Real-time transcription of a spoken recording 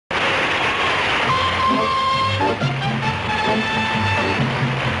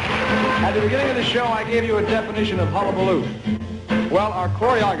the beginning of the show, I gave you a definition of hullabaloo. Well, our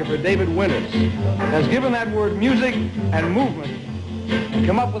choreographer, David Winters, has given that word music and movement and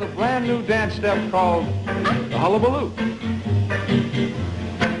come up with a brand new dance step called the hullabaloo.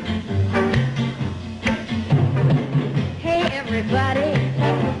 Hey, everybody.